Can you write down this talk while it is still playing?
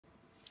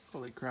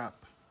Holy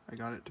crap, I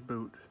got it to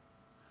boot.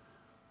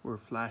 We're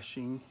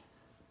flashing.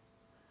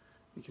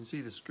 You can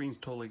see the screen's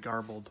totally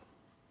garbled,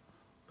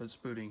 but it's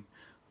booting.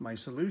 My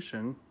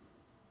solution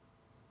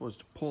was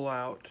to pull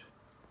out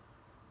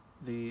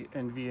the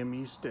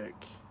NVMe stick.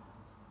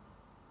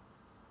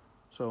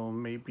 So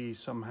maybe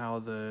somehow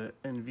the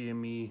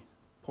NVMe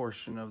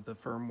portion of the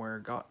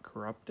firmware got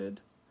corrupted.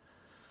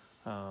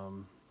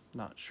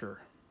 Not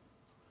sure.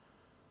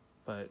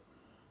 But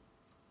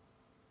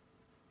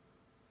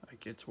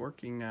like, it's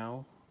working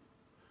now.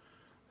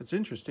 It's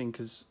interesting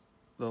because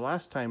the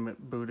last time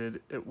it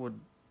booted, it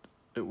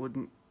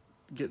wouldn't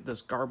get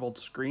this garbled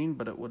screen,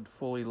 but it would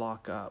fully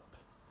lock up.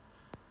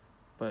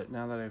 But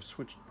now that I've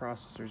switched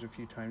processors a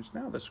few times,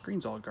 now the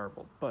screen's all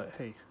garbled. But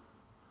hey,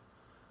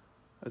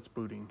 it's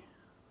booting.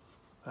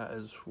 That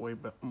is way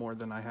more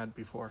than I had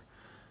before.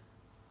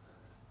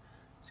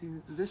 See,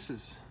 this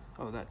is,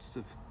 oh, that's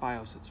the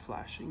BIOS it's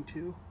flashing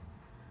to,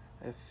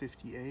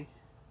 F50A.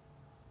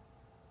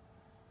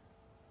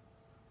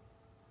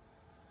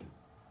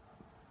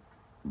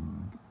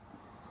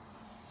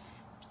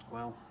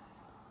 Well,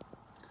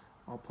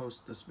 I'll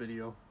post this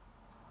video.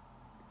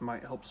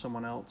 Might help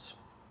someone else.